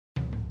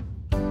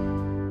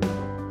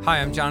Hi,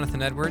 I'm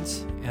Jonathan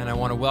Edwards, and I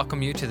want to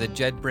welcome you to the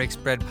Jed Breaks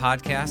Bread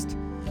podcast.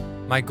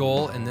 My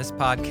goal in this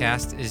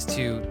podcast is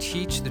to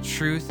teach the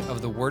truth of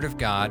the Word of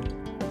God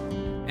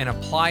and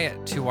apply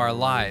it to our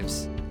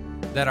lives,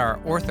 that our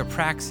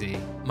orthopraxy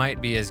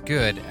might be as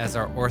good as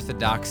our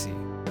orthodoxy.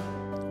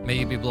 May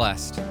you be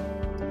blessed.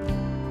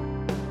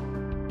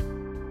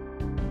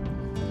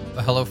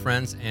 Well, hello,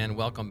 friends, and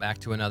welcome back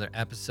to another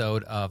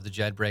episode of the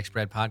Jed Breaks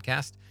Bread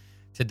podcast.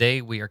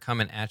 Today, we are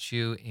coming at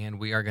you, and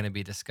we are going to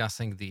be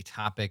discussing the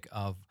topic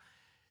of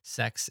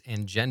sex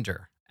and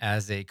gender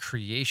as a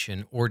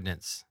creation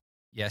ordinance.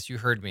 Yes, you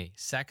heard me.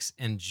 Sex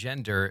and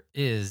gender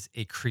is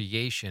a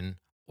creation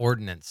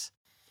ordinance.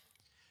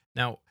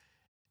 Now,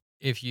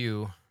 if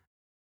you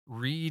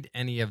read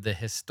any of the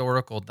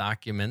historical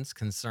documents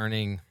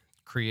concerning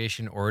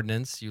creation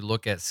ordinance, you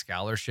look at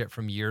scholarship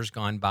from years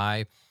gone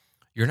by,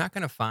 you're not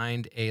going to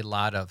find a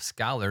lot of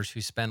scholars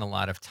who spend a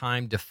lot of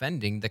time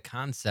defending the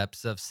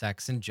concepts of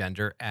sex and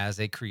gender as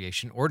a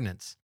creation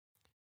ordinance.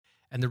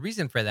 And the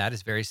reason for that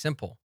is very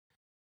simple.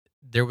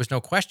 There was no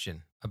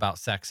question about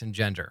sex and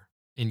gender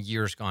in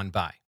years gone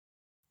by.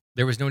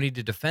 There was no need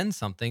to defend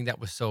something that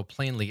was so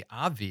plainly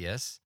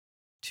obvious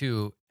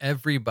to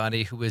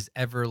everybody who has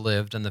ever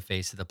lived on the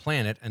face of the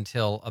planet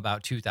until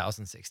about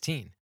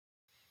 2016.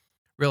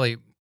 Really,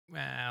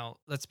 well,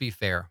 let's be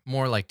fair,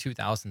 more like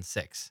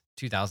 2006,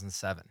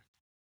 2007.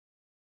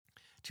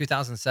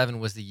 2007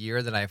 was the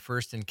year that I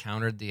first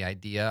encountered the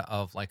idea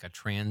of like a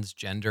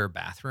transgender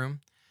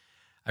bathroom.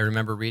 I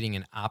remember reading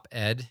an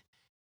op-ed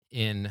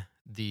in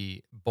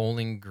the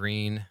Bowling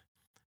Green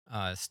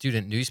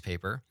student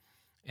newspaper,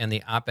 and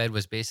the op-ed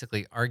was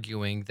basically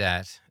arguing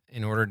that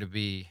in order to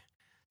be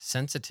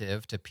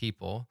sensitive to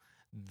people,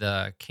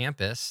 the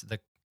campus, the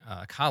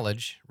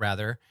college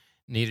rather,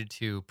 needed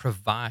to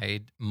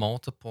provide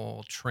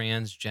multiple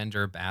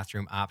transgender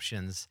bathroom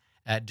options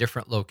at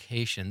different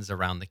locations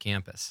around the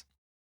campus.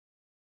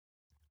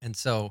 And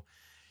so,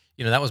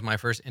 that was my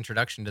first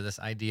introduction to this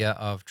idea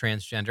of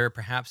transgender.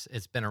 Perhaps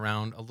it's been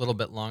around a little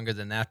bit longer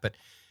than that, but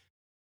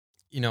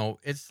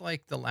it's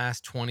like the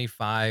last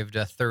 25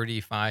 to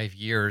 35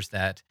 years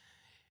that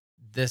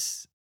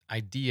this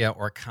idea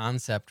or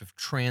concept of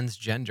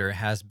transgender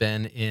has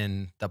been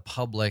in the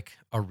public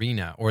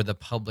arena or the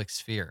public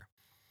sphere.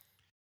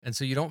 And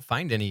so you don't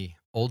find any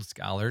old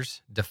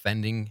scholars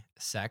defending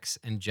sex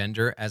and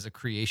gender as a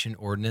creation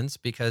ordinance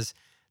because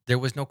there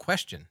was no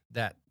question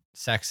that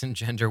sex and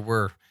gender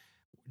were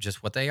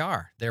just what they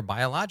are. They're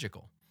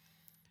biological.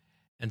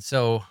 And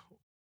so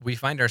we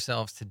find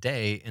ourselves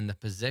today in the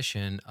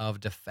position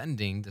of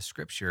defending the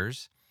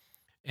scriptures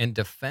and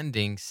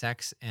defending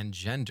sex and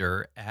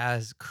gender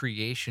as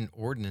creation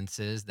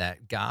ordinances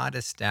that God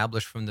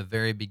established from the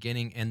very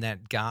beginning and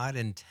that God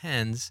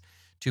intends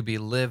to be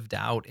lived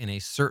out in a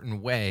certain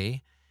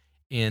way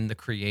in the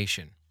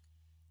creation.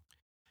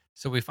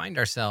 So we find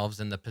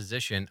ourselves in the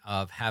position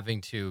of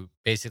having to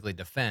basically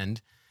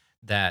defend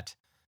that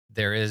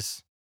there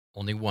is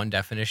only one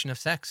definition of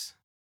sex.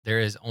 There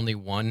is only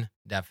one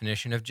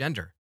definition of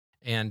gender,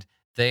 and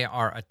they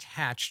are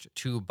attached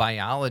to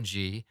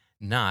biology,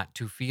 not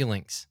to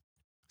feelings.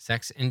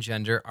 Sex and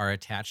gender are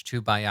attached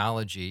to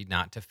biology,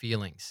 not to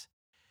feelings.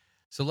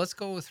 So let's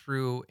go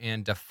through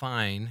and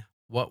define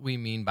what we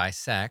mean by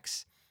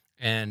sex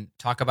and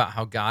talk about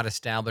how God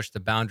established the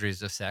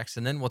boundaries of sex,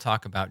 and then we'll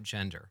talk about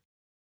gender.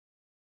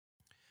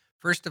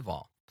 First of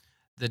all,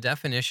 the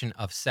definition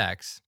of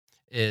sex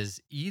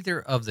is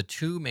either of the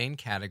two main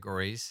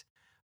categories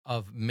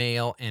of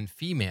male and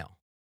female.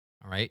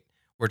 All right.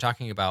 We're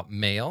talking about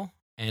male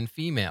and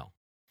female.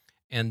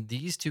 And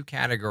these two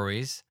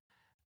categories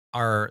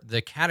are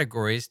the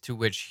categories to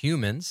which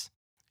humans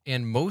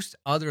and most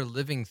other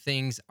living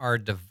things are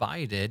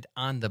divided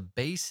on the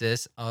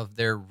basis of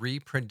their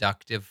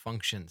reproductive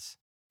functions.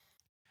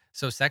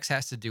 So, sex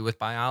has to do with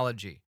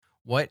biology.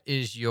 What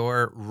is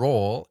your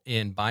role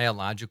in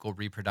biological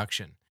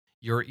reproduction?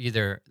 You're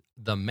either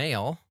the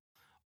male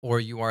or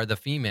you are the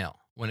female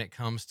when it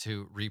comes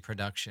to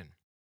reproduction.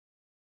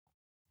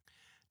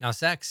 Now,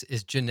 sex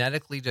is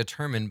genetically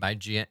determined by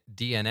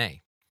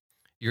DNA.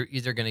 You're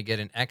either going to get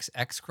an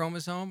XX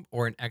chromosome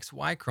or an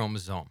XY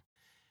chromosome.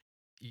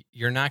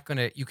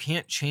 You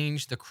can't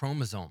change the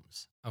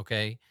chromosomes,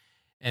 okay?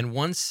 And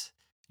once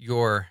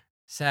your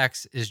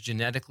sex is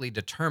genetically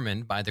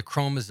determined by the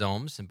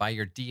chromosomes and by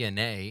your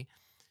DNA,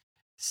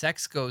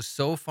 sex goes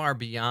so far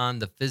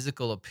beyond the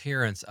physical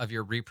appearance of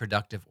your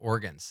reproductive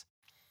organs.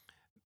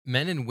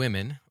 Men and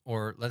women,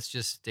 or let's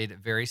just state it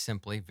very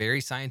simply,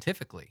 very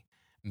scientifically,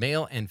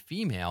 male and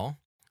female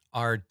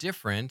are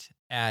different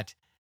at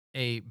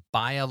a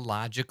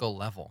biological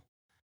level.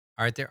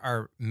 All right, there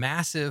are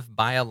massive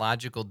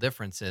biological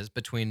differences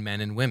between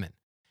men and women.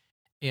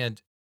 And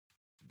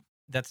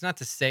that's not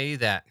to say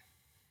that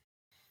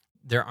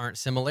there aren't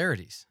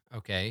similarities,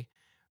 okay?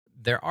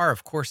 There are,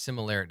 of course,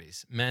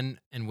 similarities. Men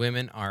and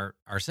women are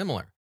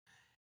similar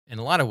in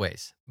a lot of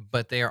ways,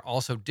 but they are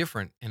also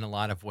different in a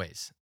lot of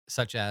ways,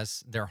 such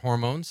as their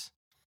hormones,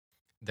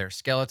 their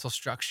skeletal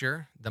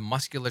structure, the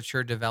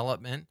musculature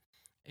development,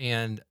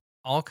 and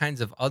all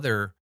kinds of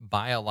other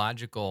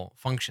biological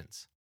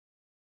functions.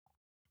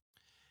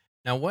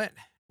 Now, what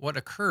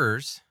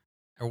occurs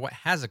or what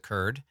has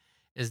occurred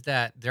is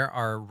that there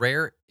are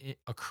rare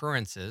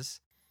occurrences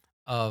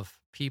of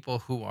people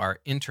who are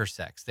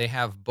intersex. They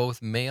have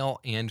both male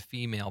and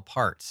female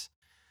parts.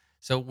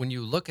 So when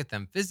you look at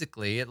them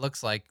physically, it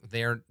looks like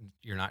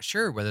you're not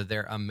sure whether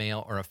they're a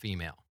male or a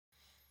female.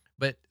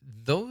 But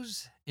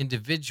those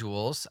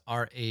individuals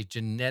are a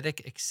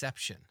genetic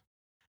exception.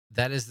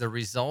 That is the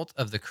result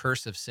of the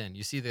curse of sin.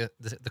 You see, the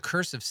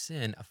curse of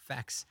sin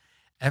affects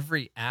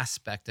every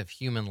aspect of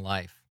human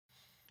life.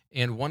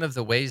 And one of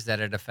the ways that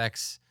it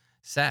affects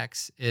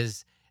sex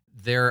is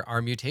there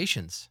are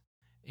mutations.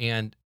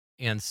 And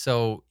and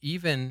so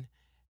even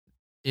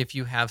if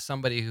you have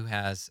somebody who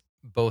has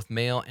both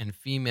male and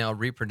female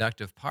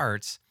reproductive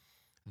parts,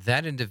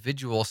 that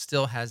individual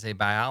still has a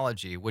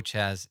biology which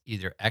has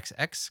either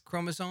XX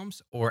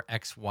chromosomes or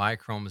XY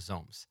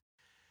chromosomes.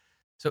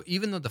 So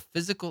even though the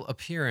physical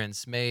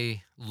appearance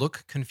may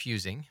look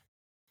confusing,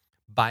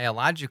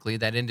 biologically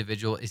that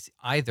individual is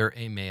either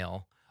a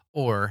male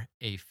or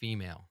a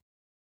female.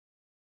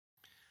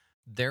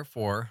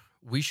 Therefore,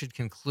 we should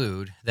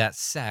conclude that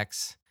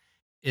sex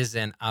is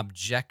an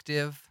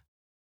objective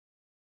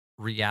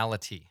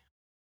reality.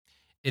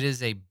 It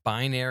is a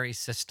binary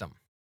system.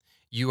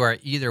 You are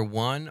either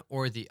one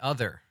or the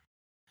other,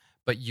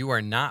 but you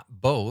are not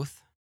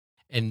both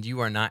and you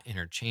are not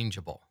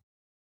interchangeable.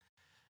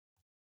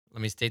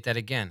 Let me state that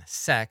again.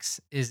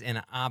 Sex is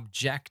an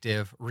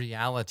objective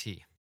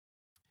reality.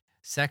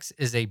 Sex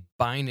is a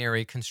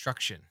binary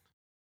construction.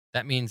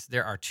 That means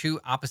there are two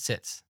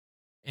opposites.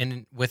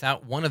 And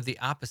without one of the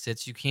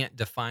opposites, you can't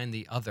define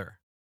the other.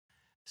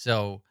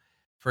 So,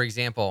 for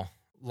example,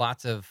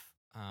 lots of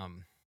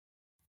um,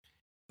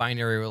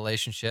 binary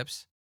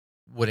relationships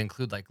would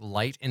include like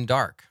light and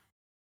dark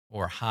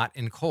or hot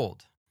and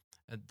cold.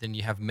 Then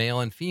you have male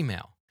and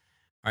female.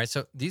 All right.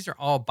 So these are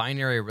all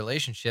binary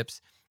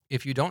relationships.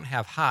 If you don't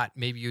have hot,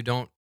 maybe you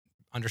don't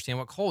understand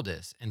what cold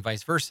is, and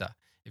vice versa.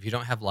 If you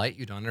don't have light,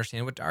 you don't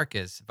understand what dark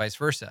is, vice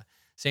versa.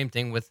 Same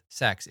thing with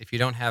sex. If you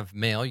don't have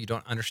male, you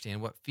don't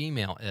understand what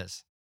female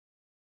is.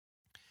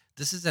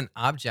 This is an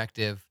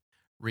objective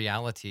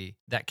reality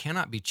that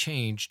cannot be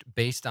changed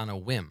based on a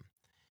whim.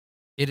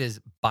 It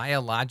is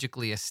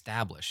biologically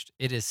established,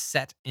 it is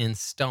set in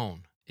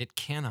stone. It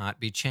cannot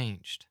be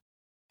changed.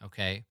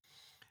 Okay.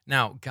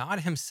 Now,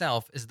 God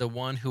Himself is the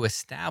one who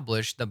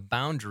established the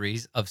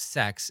boundaries of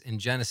sex in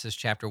Genesis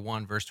chapter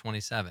 1, verse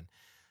 27.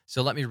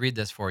 So let me read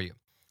this for you.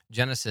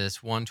 Genesis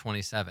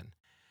 1:27.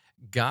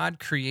 God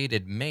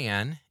created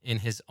man in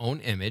his own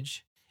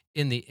image.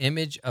 In the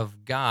image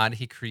of God,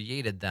 He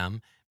created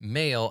them.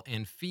 Male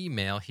and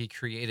female, He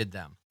created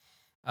them.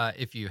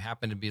 If you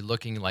happen to be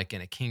looking like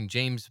in a King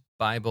James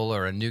Bible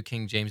or a New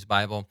King James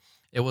Bible,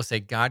 it will say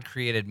God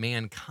created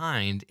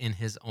mankind in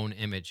His own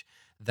image.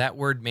 That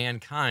word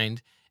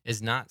mankind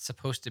is not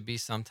supposed to be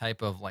some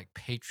type of like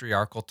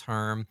patriarchal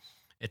term.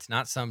 It's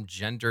not some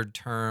gendered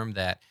term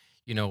that,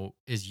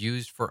 is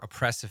used for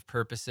oppressive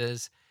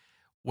purposes.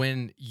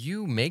 When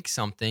you make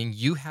something,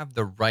 you have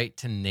the right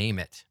to name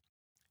it.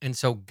 And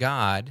so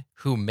God,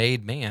 who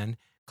made man,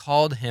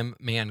 called him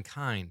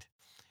mankind.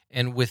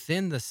 And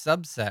within the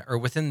subset or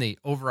within the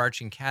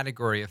overarching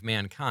category of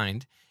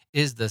mankind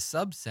is the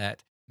subset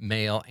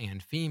male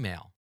and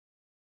female.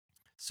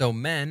 So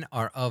men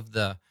are of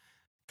the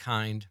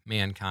kind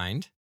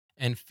mankind,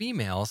 and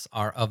females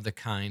are of the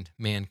kind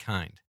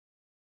mankind.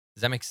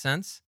 Does that make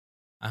sense?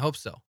 I hope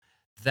so.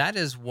 That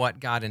is what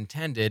God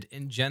intended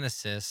in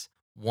Genesis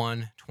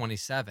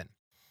 1:27.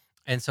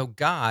 And so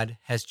God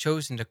has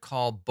chosen to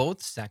call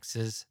both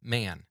sexes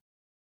man.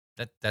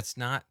 That's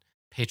not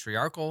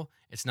patriarchal,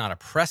 it's not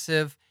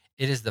oppressive.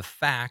 It is the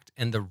fact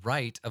and the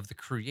right of the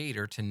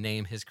creator to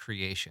name his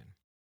creation.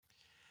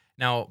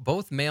 Now,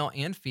 both male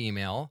and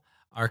female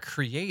are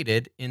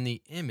created in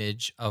the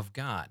image of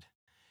God.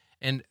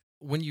 And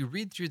when you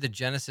read through the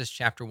Genesis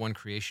chapter 1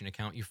 creation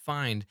account, you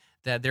find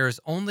that there is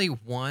only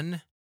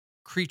one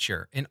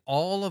creature in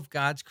all of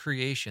God's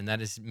creation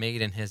that is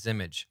made in his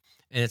image.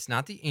 And it's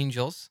not the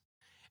angels,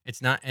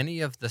 it's not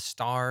any of the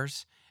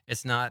stars,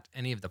 it's not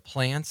any of the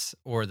plants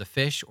or the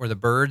fish or the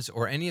birds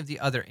or any of the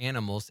other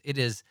animals. It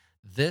is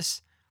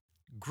this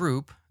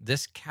group,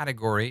 this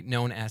category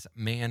known as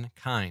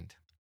mankind.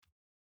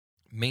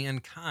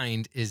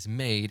 Mankind is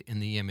made in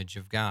the image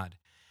of God.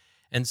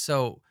 And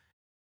so,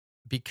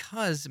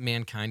 because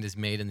mankind is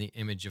made in the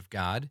image of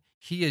God,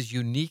 he is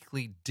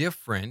uniquely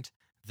different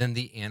than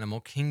the animal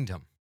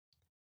kingdom.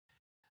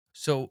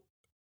 So,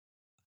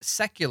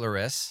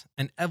 secularists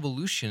and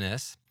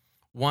evolutionists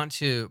want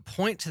to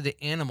point to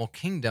the animal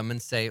kingdom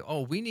and say,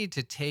 oh, we need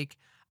to take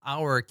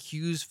our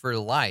cues for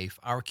life,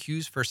 our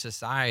cues for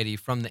society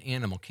from the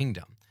animal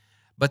kingdom.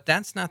 But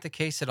that's not the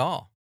case at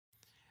all.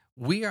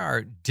 We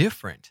are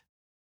different,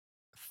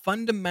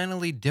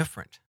 fundamentally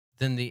different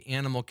than the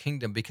animal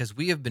kingdom because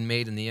we have been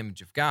made in the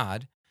image of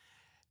God,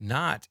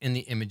 not in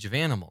the image of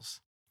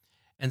animals.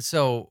 And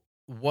so,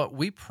 what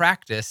we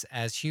practice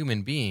as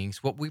human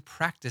beings, what we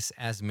practice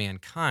as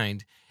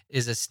mankind,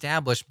 is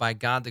established by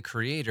God the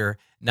Creator,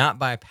 not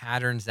by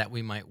patterns that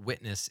we might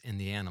witness in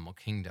the animal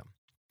kingdom.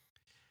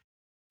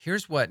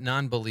 Here's what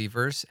non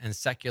believers and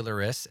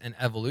secularists and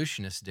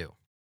evolutionists do: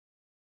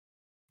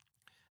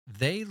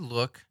 they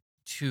look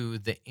to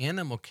the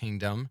animal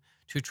kingdom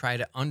to try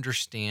to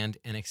understand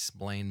and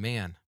explain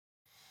man.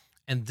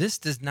 And this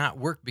does not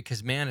work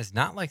because man is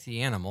not like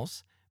the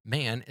animals,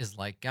 man is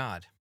like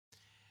God.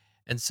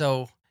 And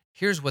so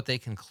here's what they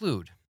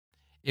conclude: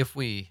 if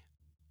we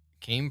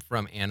came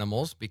from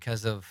animals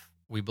because of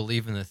we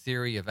believe in the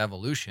theory of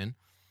evolution,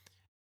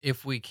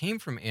 if we came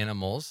from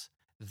animals,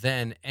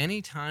 then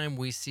anytime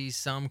we see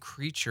some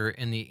creature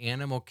in the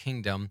animal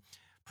kingdom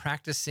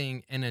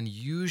practicing an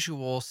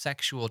unusual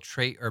sexual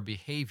trait or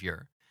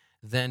behavior,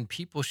 then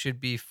people should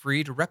be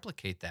free to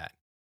replicate that.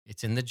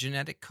 It's in the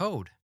genetic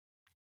code.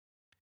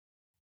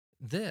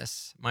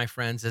 This, my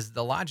friends, is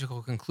the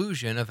logical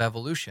conclusion of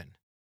evolution.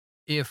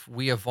 If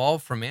we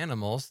evolve from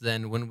animals,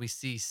 then when we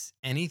see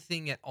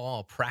anything at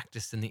all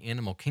practiced in the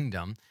animal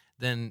kingdom,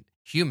 then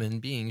human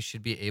beings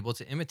should be able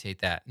to imitate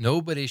that.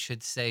 Nobody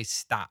should say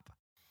stop.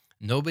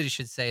 Nobody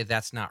should say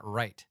that's not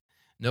right.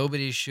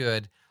 Nobody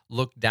should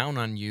look down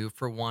on you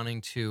for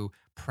wanting to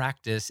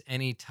practice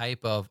any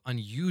type of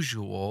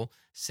unusual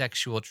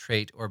sexual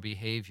trait or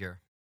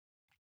behavior.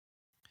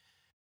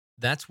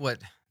 That's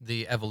what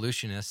the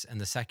evolutionists and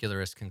the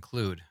secularists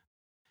conclude.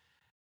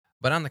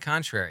 But on the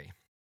contrary,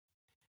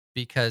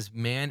 because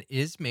man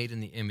is made in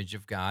the image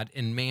of God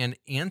and man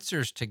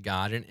answers to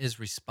God and is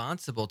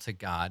responsible to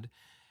God,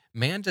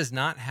 man does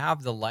not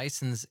have the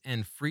license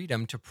and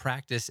freedom to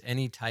practice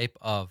any type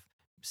of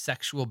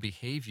sexual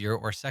behavior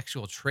or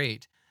sexual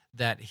trait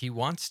that he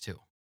wants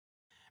to.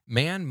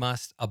 Man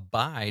must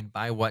abide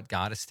by what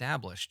God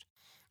established.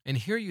 And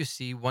here you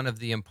see one of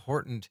the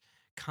important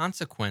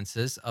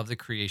consequences of the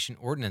creation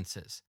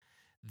ordinances.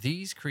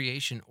 These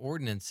creation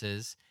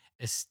ordinances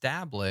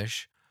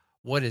establish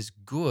what is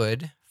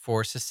good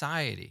for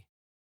society,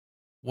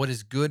 what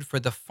is good for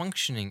the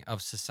functioning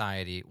of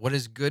society, what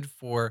is good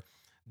for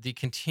the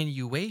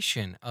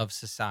continuation of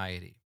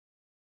society.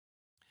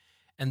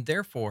 And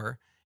therefore,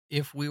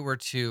 if we were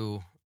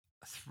to,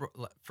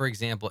 for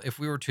example, if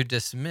we were to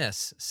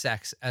dismiss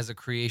sex as a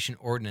creation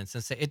ordinance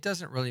and say it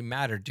doesn't really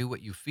matter, do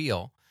what you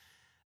feel,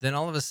 then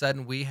all of a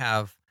sudden we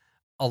have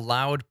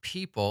allowed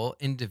people,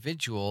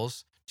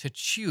 individuals, to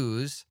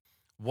choose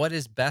what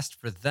is best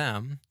for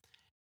them,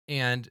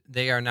 and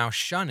they are now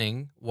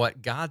shunning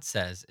what God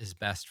says is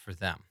best for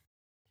them.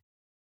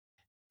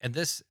 And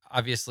this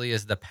obviously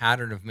is the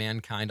pattern of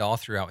mankind all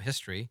throughout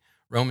history.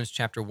 Romans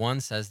chapter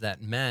 1 says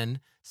that men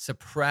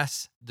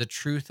suppress the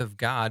truth of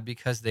God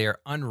because they are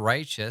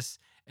unrighteous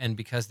and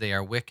because they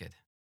are wicked.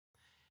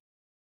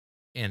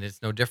 And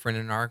it's no different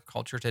in our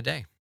culture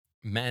today.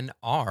 Men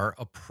are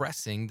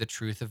oppressing the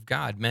truth of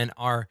God. Men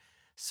are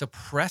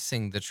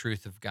suppressing the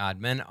truth of God.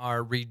 Men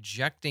are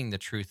rejecting the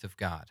truth of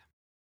God.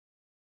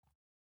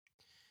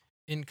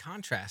 In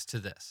contrast to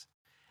this,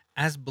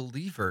 as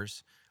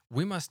believers,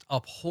 we must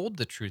uphold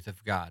the truth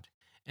of God.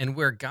 And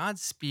where God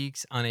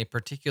speaks on a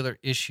particular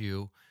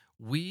issue,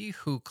 we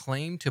who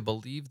claim to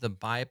believe the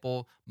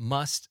Bible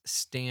must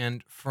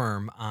stand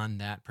firm on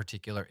that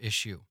particular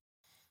issue.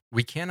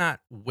 We cannot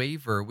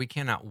waver, we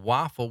cannot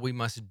waffle. We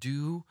must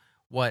do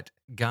what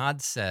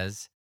God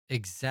says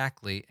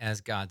exactly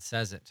as God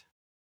says it.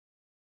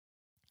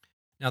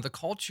 Now,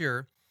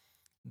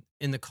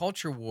 in the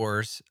culture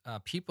wars,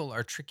 people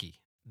are tricky.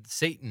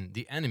 Satan,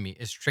 the enemy,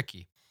 is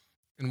tricky.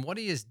 And what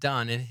he has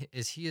done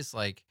is he is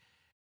like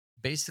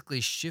basically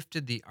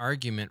shifted the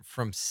argument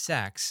from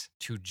sex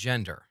to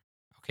gender.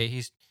 Okay,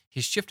 he's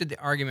shifted the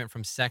argument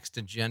from sex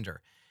to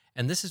gender.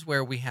 And this is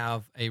where we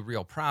have a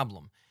real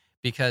problem,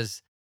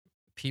 because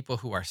people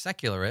who are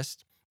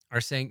secularists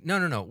are saying, no,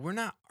 no, no, we're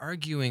not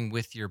arguing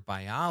with your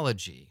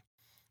biology.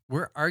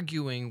 We're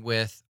arguing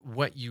with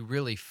what you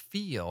really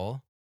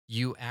feel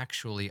you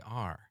actually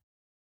are.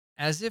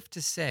 As if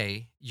to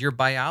say, your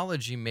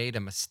biology made a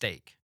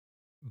mistake,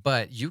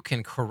 but you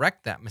can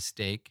correct that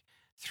mistake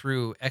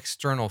through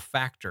external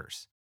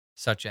factors,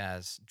 such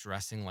as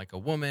dressing like a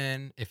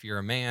woman if you're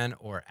a man,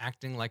 or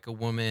acting like a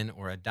woman,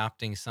 or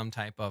adopting some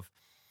type of,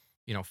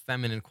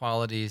 feminine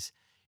qualities.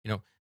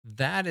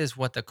 That is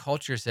what the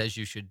culture says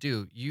you should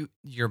do.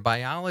 Your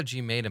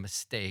biology made a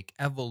mistake,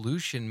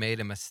 evolution made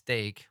a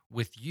mistake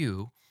with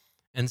you,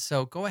 and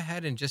so go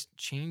ahead and just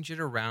change it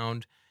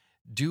around.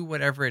 Do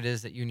whatever it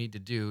is that you need to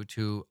do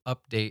to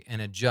update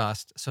and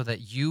adjust so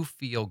that you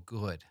feel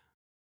good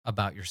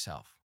about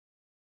yourself.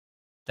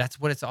 That's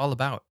what it's all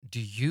about. Do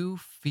you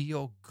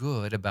feel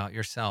good about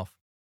yourself?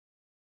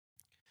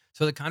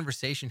 So the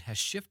conversation has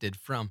shifted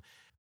from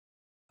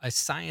a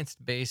science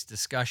based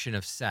discussion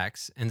of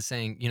sex and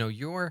saying,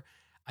 your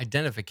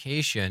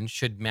identification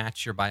should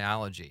match your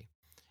biology.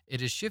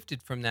 It has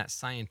shifted from that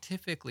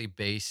scientifically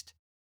based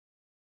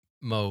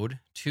mode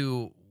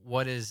to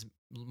what is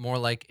more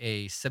like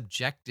a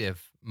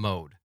subjective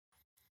mode,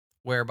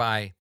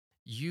 whereby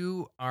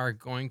you are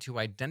going to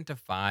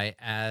identify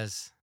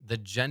as the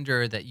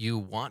gender that you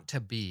want to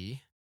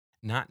be,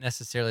 not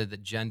necessarily the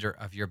gender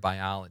of your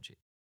biology.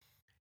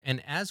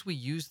 And as we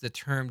use the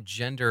term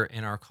gender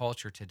in our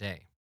culture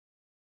today,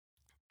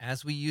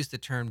 as we use the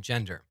term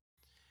gender,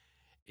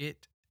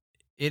 it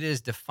it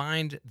is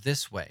defined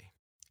this way.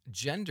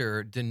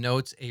 Gender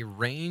denotes a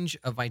range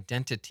of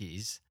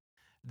identities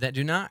that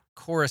do not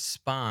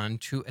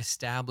correspond to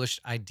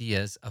established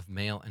ideas of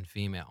male and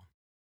female.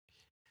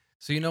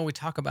 So, we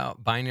talk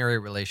about binary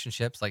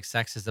relationships, like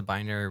sex is a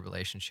binary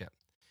relationship.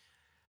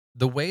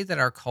 The way that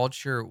our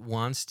culture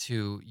wants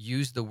to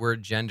use the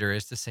word gender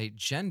is to say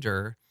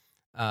gender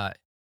uh,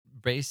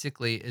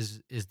 basically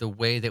is the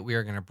way that we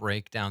are going to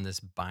break down this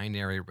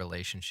binary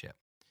relationship.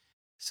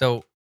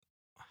 So,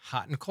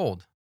 hot and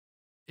cold.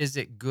 Is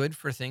it good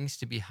for things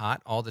to be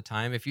hot all the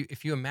time? If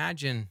you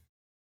imagine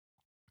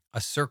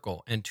a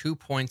circle and 2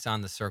 points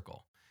on the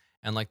circle,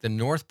 and like the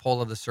north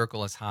pole of the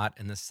circle is hot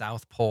and the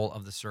south pole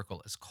of the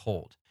circle is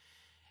cold.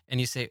 And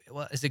you say,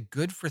 well, is it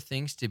good for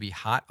things to be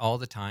hot all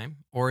the time?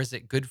 Or is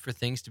it good for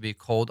things to be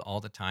cold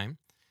all the time?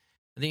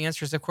 And the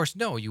answer is, of course,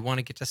 no. You want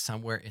to get to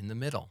somewhere in the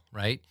middle,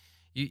 right?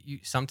 You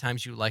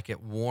sometimes you like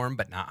it warm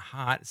but not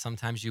hot.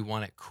 Sometimes you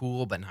want it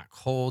cool but not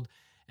cold.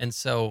 And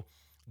so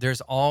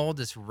there's all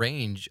this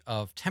range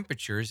of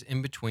temperatures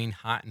in between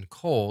hot and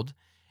cold,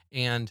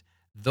 and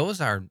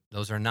those are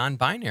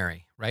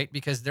non-binary, right?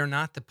 Because they're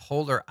not the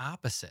polar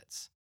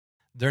opposites.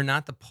 They're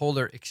not the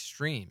polar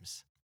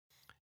extremes.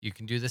 You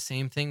can do the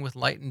same thing with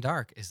light and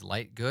dark. Is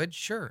light good?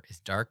 Sure. Is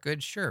dark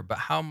good? Sure. But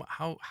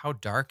how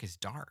dark is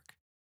dark?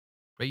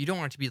 Right? You don't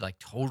want it to be like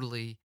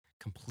totally,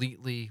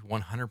 completely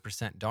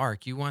 100%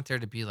 dark. You want there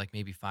to be like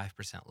maybe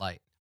 5%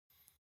 light.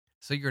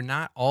 So you're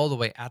not all the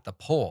way at the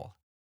pole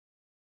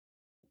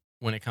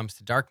when it comes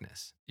to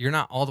darkness. You're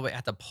not all the way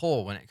at the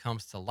pole when it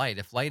comes to light.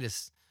 If light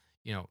is,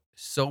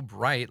 so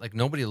bright, like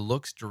nobody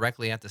looks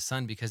directly at the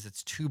sun because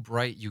it's too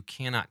bright, you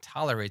cannot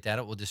tolerate that.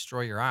 It will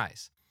destroy your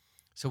eyes.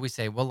 So we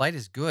say, well, light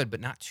is good, but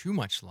not too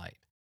much light.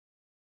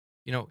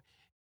 You know,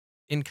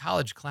 in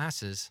college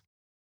classes,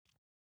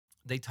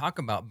 they talk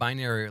about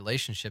binary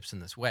relationships in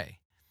this way.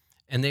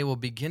 And they will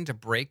begin to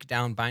break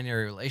down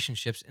binary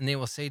relationships, and they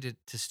will say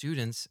to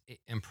students,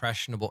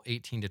 impressionable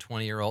 18 to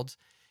 20-year olds,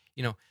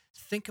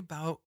 think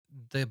about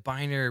the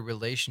binary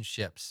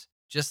relationships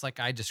just like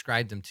I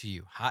described them to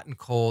you, hot and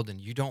cold,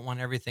 and you don't want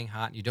everything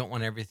hot and you don't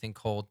want everything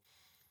cold.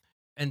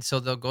 And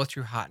so they'll go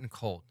through hot and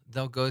cold.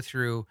 They'll go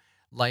through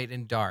light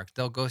and dark.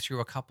 They'll go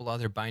through a couple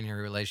other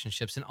binary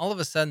relationships, and all of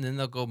a sudden then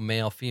they'll go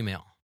male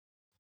female.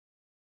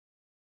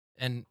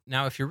 And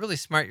now if you're really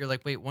smart, you're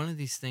like, wait, one of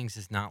these things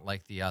is not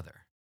like the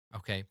other.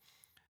 Okay.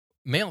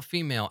 Male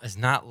female is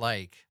not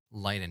like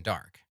light and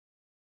dark.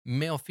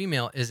 Male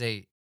female is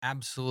a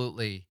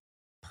absolutely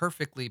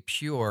perfectly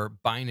pure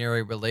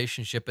binary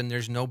relationship, and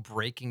there's no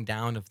breaking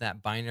down of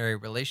that binary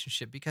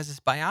relationship because it's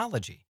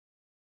biology.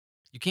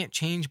 You can't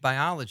change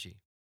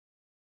biology.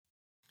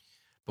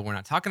 But we're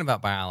not talking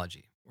about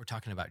biology. We're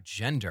talking about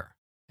gender.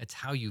 It's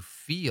how you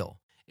feel.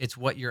 It's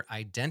what your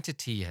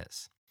identity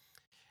is.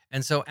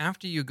 And so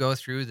after you go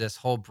through this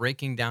whole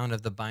breaking down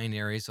of the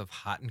binaries of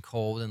hot and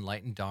cold and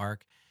light and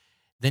dark,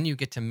 then you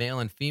get to male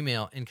and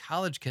female, and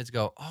college kids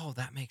go, oh,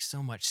 that makes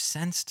so much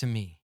sense to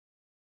me.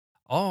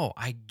 Oh,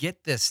 I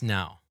get this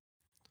now.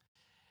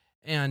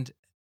 And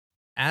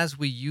as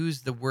we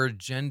use the word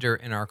gender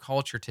in our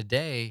culture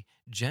today,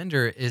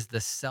 gender is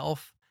the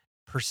self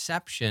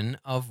perception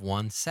of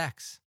one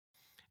sex.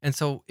 And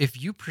so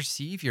if you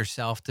perceive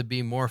yourself to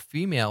be more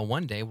female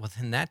one day, well,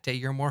 then that day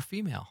you're more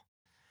female.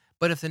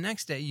 But if the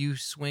next day you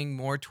swing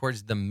more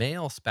towards the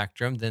male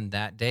spectrum, then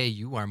that day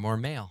you are more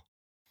male.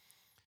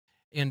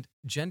 And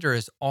gender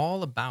is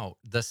all about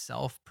the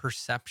self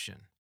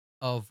perception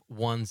of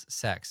one's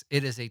sex.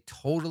 It is a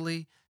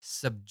totally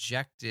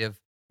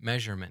subjective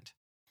measurement.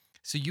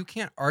 So you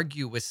can't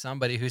argue with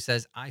somebody who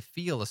says, I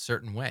feel a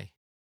certain way.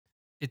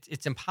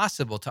 It's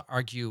impossible to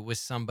argue with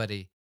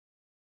somebody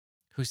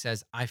who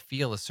says, I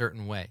feel a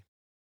certain way.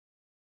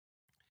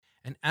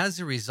 And as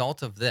a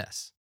result of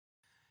this,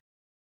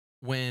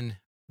 when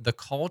the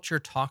culture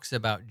talks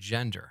about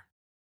gender,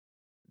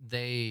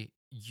 they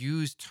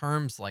use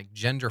terms like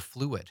gender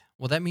fluid.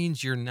 Well, that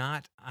means you're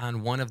not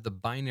on one of the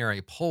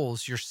binary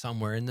poles, you're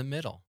somewhere in the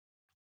middle.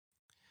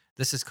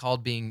 This is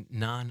called being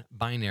non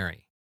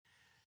binary.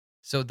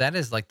 So that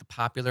is like the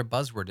popular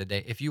buzzword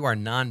today. If you are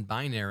non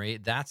binary,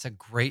 that's a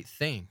great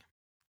thing.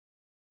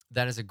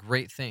 That is a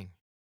great thing.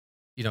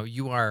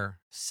 You are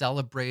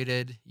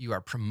celebrated, you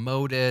are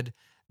promoted.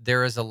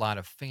 There is a lot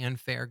of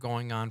fanfare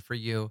going on for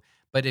you.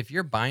 But if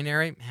you're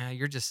binary,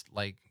 you're just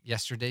like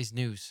yesterday's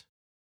news.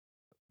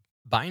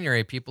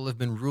 Binary people have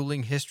been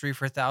ruling history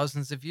for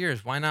thousands of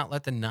years. Why not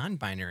let the non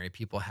binary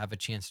people have a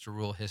chance to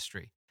rule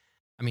history?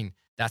 I mean,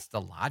 that's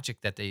the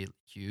logic that they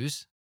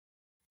use.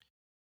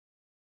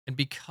 And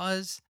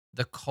because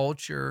the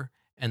culture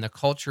and the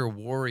culture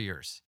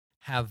warriors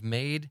have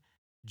made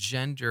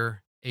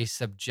gender a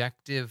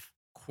subjective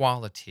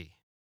quality,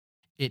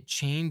 it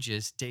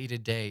changes day to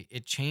day.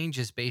 It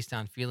changes based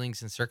on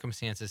feelings and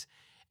circumstances.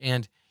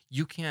 And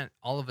you can't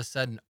all of a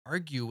sudden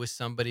argue with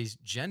somebody's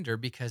gender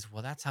because,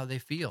 well, that's how they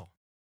feel.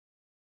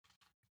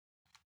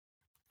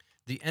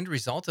 The end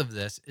result of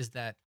this is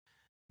that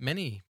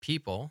many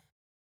people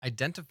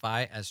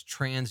identify as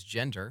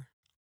transgender.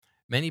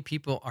 Many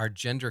people are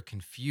gender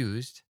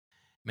confused.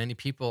 Many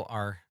people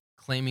are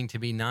claiming to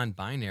be non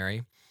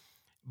binary.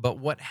 But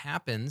what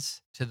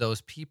happens to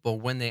those people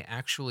when they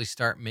actually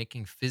start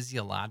making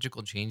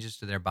physiological changes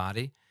to their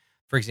body?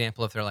 For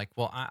example, if they're like,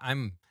 well,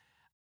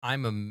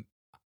 I'm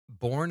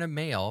born a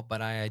male,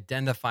 but I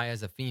identify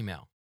as a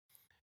female.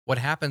 What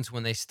happens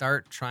when they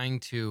start trying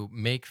to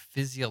make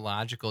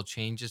physiological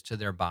changes to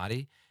their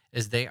body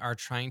is they are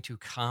trying to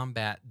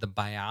combat the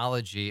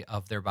biology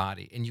of their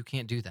body. And you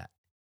can't do that.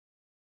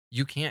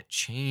 You can't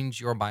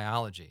change your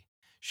biology.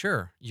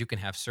 Sure, you can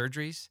have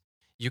surgeries,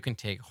 you can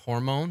take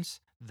hormones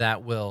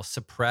that will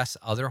suppress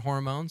other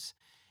hormones,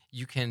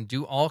 you can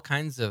do all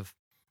kinds of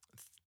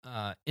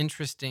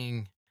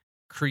interesting,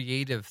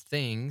 creative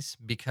things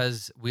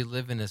because we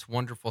live in this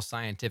wonderful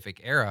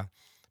scientific era.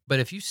 But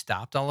if you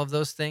stopped all of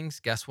those things,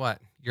 guess what?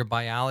 Your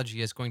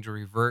biology is going to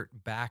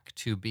revert back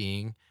to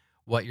being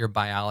what your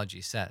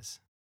biology says.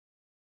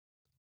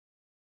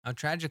 Now,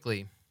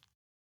 tragically,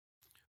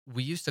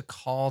 we used to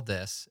call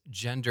this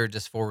gender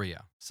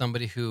dysphoria,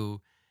 somebody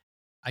who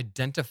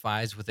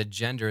identifies with a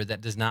gender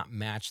that does not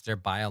match their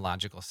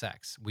biological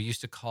sex. We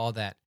used to call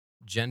that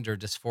gender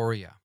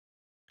dysphoria,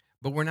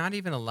 but we're not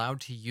even allowed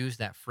to use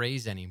that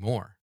phrase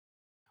anymore.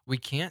 We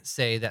can't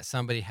say that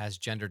somebody has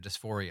gender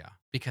dysphoria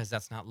because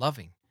that's not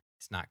loving.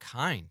 It's not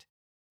kind.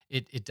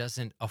 It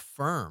doesn't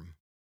affirm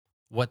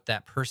what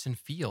that person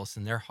feels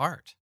in their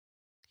heart.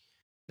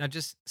 Now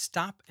just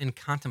stop and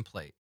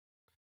contemplate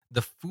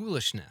the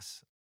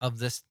foolishness of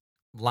this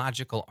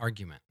logical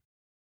argument.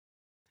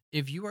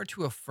 If you are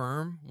to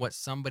affirm what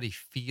somebody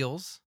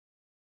feels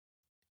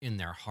in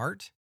their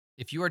heart,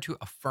 if you are to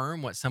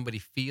affirm what somebody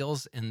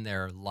feels in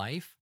their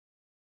life,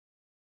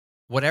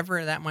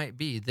 whatever that might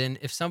be, then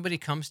if somebody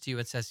comes to you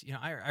and says,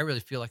 I really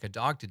feel like a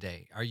dog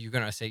today, are you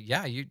going to say,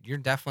 yeah, you're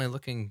definitely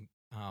looking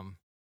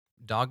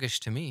doggish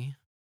to me?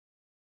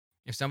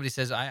 If somebody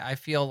says, I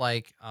feel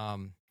like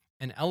an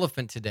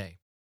elephant today,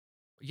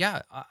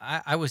 yeah,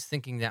 I was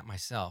thinking that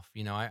myself.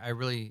 I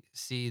really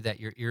see that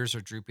your ears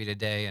are droopy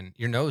today and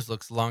your nose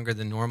looks longer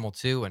than normal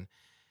too. And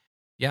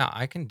yeah,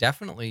 I can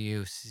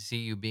definitely see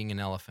you being an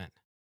elephant.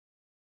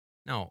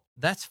 No,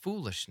 that's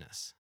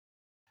foolishness.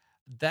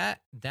 That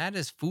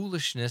is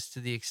foolishness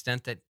to the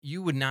extent that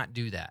you would not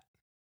do that.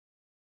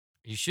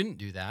 You shouldn't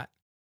do that.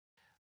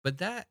 But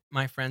that,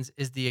 my friends,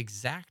 is the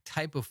exact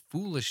type of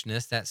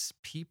foolishness that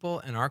people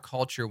in our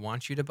culture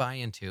want you to buy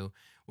into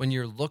when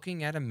you're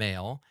looking at a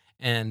male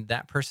and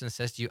that person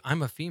says to you,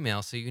 I'm a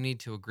female, so you need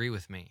to agree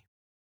with me.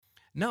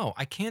 No,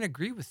 I can't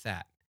agree with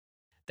that.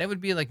 That would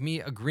be like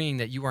me agreeing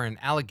that you are an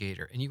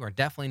alligator and you are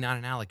definitely not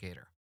an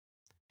alligator.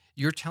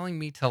 You're telling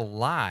me to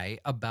lie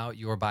about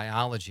your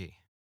biology.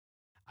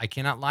 I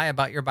cannot lie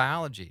about your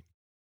biology.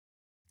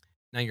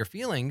 Now, your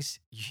feelings,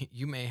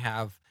 you may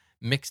have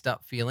mixed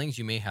up feelings.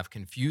 You may have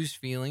confused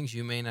feelings.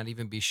 You may not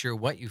even be sure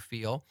what you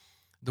feel.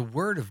 The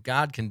Word of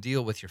God can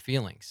deal with your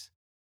feelings,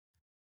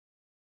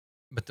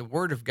 but the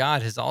Word of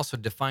God has also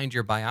defined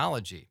your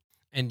biology.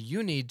 And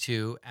you need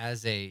to,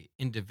 as a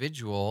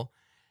individual,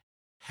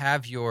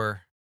 have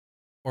your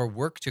or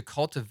work to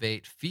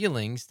cultivate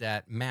feelings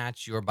that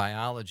match your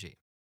biology.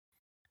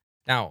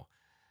 Now,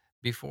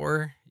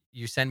 before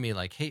you send me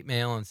like hate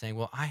mail and saying,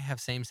 well, I have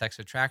same sex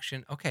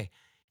attraction. Okay,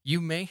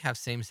 you may have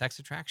same sex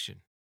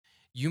attraction.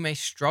 You may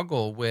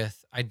struggle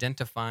with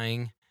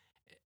identifying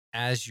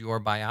as your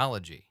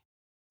biology,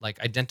 like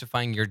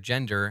identifying your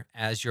gender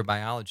as your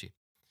biology.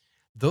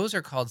 Those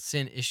are called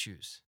sin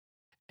issues.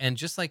 And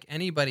just like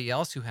anybody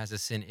else who has a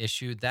sin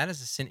issue, that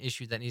is a sin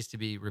issue that needs to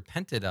be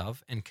repented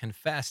of and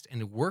confessed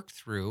and worked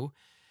through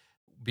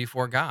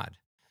before God.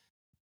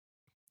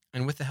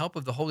 And with the help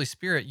of the Holy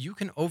Spirit, you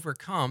can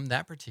overcome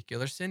that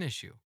particular sin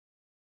issue.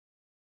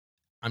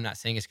 I'm not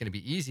saying it's going to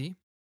be easy.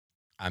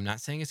 I'm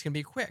not saying it's going to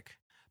be quick,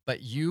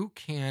 but you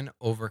can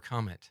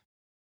overcome it.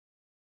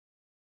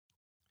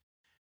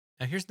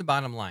 Now, here's the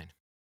bottom line: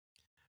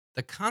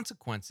 the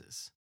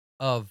consequences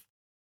of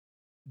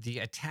the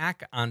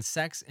attack on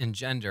sex and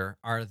gender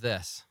are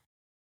this.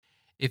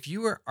 If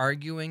you are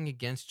arguing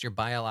against your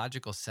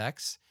biological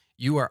sex,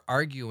 you are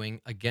arguing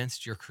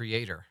against your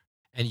creator,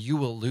 and you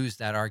will lose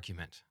that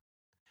argument.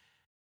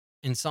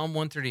 In Psalm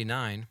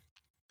 139,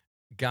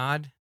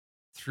 God,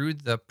 through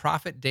the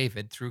prophet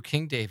David, through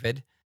King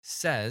David,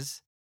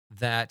 says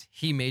that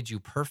he made you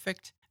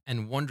perfect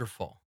and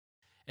wonderful.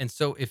 And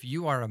so if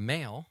you are a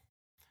male,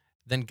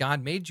 then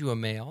God made you a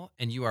male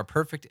and you are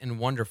perfect and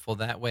wonderful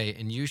that way.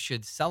 And you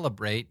should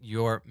celebrate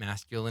your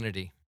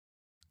masculinity.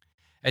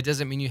 It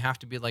doesn't mean you have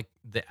to be like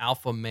the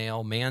alpha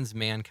male, man's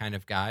man kind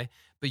of guy,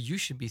 but you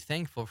should be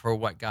thankful for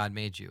what God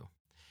made you.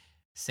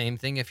 Same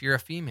thing if you're a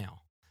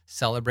female.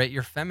 Celebrate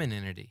your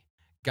femininity.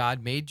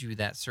 God made you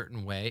that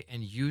certain way,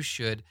 and you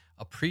should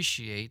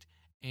appreciate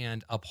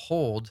and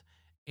uphold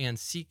and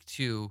seek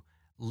to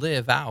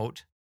live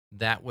out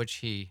that which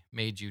He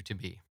made you to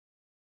be.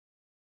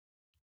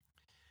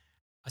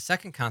 A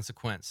second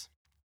consequence: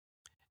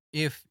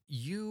 if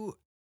you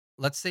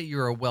let's say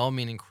you're a well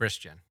meaning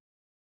Christian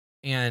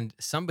and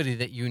somebody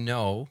that you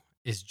know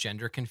is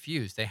gender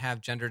confused, they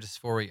have gender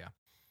dysphoria.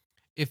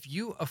 If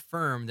you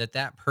affirm that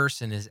that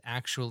person is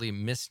actually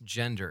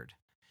misgendered,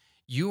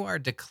 you are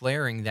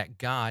declaring that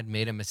God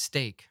made a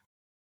mistake.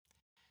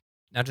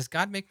 Now, does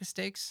God make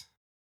mistakes?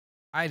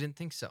 I didn't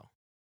think so.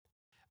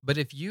 But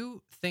if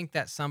you think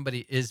that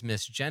somebody is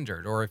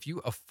misgendered, or if you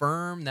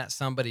affirm that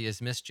somebody is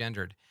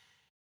misgendered,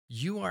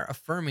 you are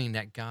affirming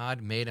that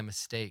God made a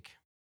mistake.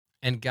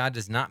 And God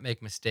does not make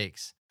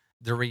mistakes.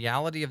 The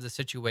reality of the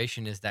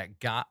situation is that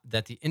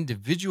the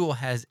individual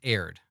has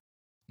erred,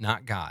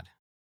 not God.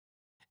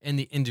 And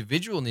the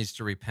individual needs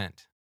to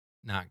repent,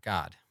 not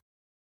God.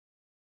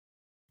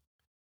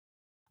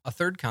 A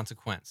third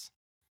consequence: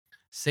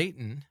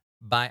 Satan,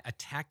 by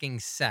attacking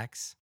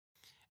sex,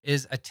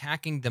 is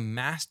attacking the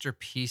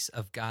masterpiece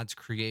of God's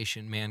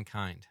creation,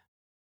 mankind.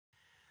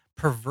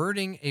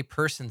 Perverting a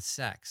person's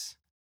sex,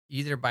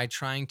 either by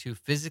trying to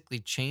physically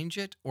change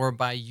it or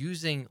by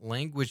using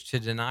language to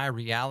deny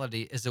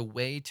reality, is a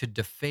way to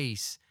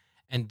deface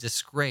and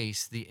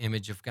disgrace the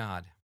image of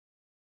God.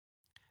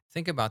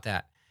 Think about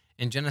that.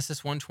 In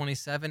Genesis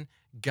 1:27,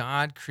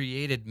 God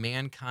created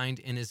mankind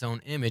in his own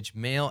image,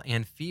 male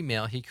and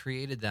female, he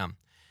created them.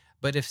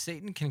 But if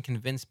Satan can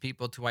convince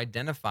people to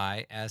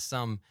identify as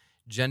some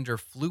gender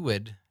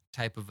fluid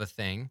type of a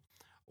thing,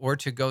 or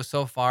to go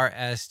so far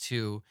as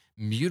to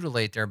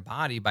mutilate their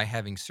body by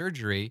having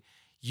surgery,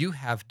 you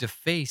have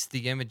defaced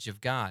the image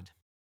of God.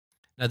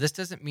 Now, this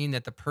doesn't mean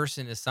that the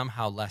person is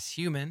somehow less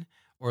human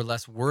or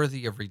less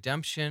worthy of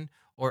redemption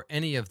or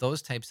any of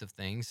those types of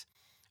things.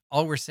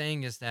 All we're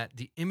saying is that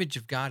the image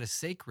of God is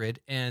sacred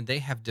and they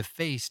have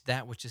defaced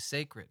that which is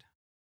sacred.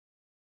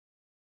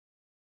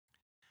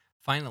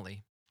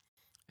 Finally,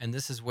 and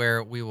this is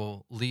where we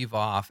will leave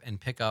off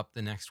and pick up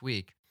the next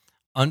week,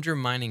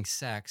 undermining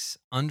sex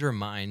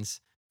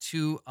undermines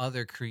two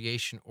other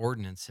creation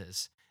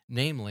ordinances,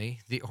 namely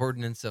the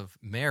ordinance of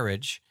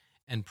marriage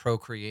and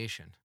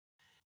procreation.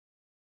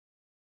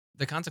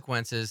 The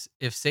consequence is,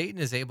 if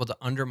Satan is able to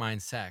undermine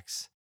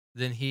sex,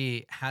 then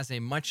he has a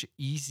much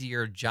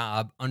easier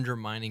job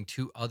undermining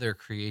two other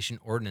creation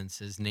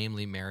ordinances,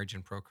 namely marriage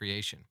and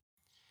procreation.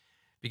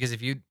 Because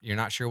if you're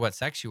not sure what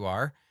sex you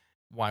are,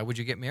 why would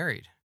you get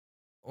married?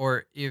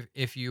 Or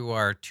if you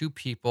are two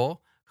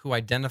people who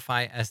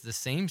identify as the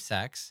same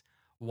sex,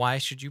 why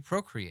should you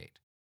procreate?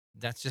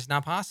 That's just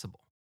not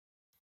possible.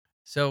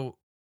 So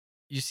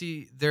you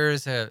see, there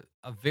is a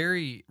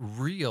very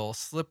real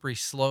slippery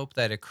slope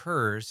that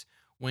occurs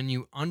when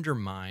you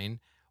undermine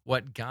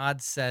what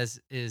God says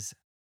is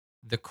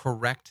the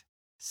correct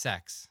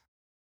sex,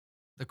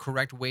 the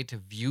correct way to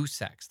view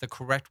sex, the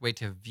correct way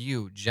to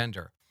view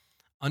gender.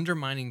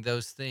 Undermining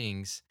those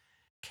things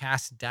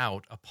casts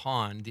doubt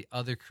upon the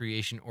other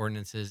creation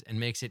ordinances and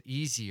makes it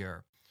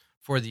easier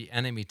for the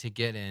enemy to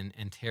get in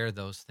and tear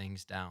those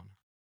things down.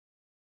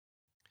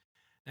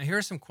 Now, here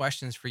are some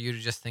questions for you to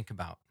just think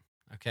about,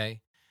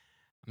 okay?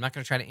 I'm not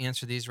going to try to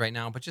answer these right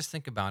now, but just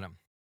think about them.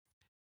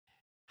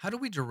 How do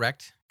we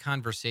direct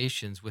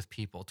conversations with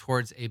people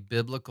towards a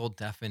biblical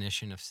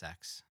definition of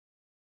sex?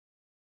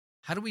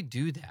 How do we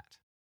do that?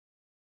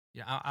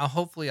 Yeah,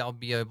 hopefully I'll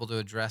be able to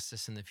address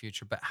this in the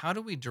future, but how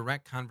do we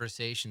direct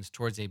conversations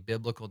towards a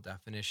biblical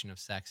definition of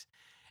sex?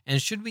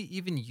 And should we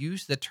even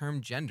use the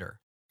term gender?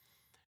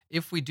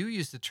 If we do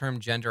use the term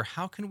gender,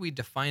 how can we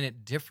define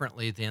it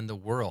differently than the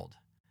world?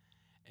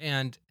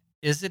 And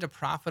is it a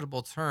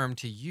profitable term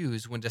to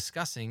use when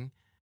discussing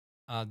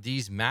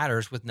these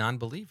matters with non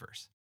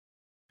believers?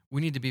 We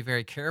need to be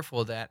very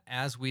careful that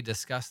as we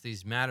discuss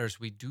these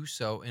matters, we do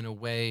so in a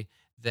way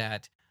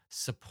that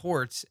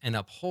supports and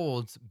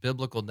upholds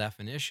biblical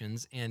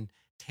definitions and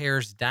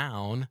tears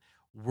down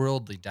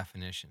worldly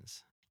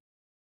definitions.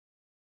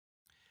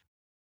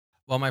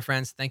 Well, my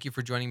friends, thank you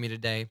for joining me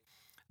today.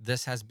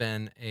 This has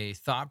been a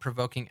thought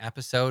provoking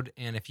episode.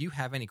 And if you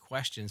have any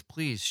questions,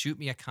 please shoot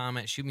me a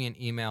comment, shoot me an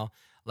email,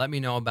 let me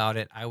know about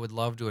it. I would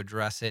love to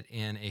address it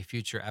in a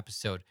future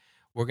episode.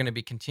 We're going to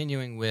be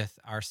continuing with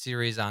our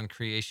series on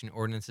creation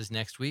ordinances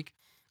next week.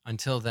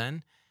 Until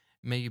then,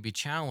 may you be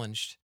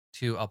challenged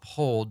to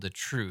uphold the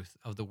truth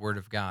of the Word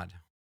of God.